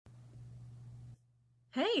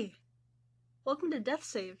Hey, welcome to Death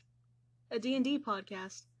Save, a D&D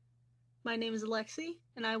podcast. My name is Alexi,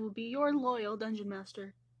 and I will be your loyal dungeon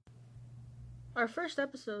master. Our first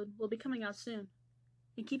episode will be coming out soon,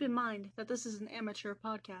 and keep in mind that this is an amateur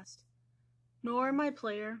podcast. Nor my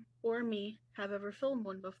player or me have ever filmed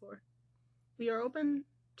one before. We are open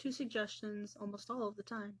to suggestions almost all of the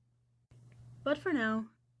time. But for now,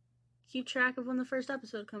 keep track of when the first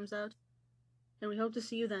episode comes out, and we hope to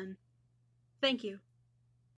see you then. Thank you.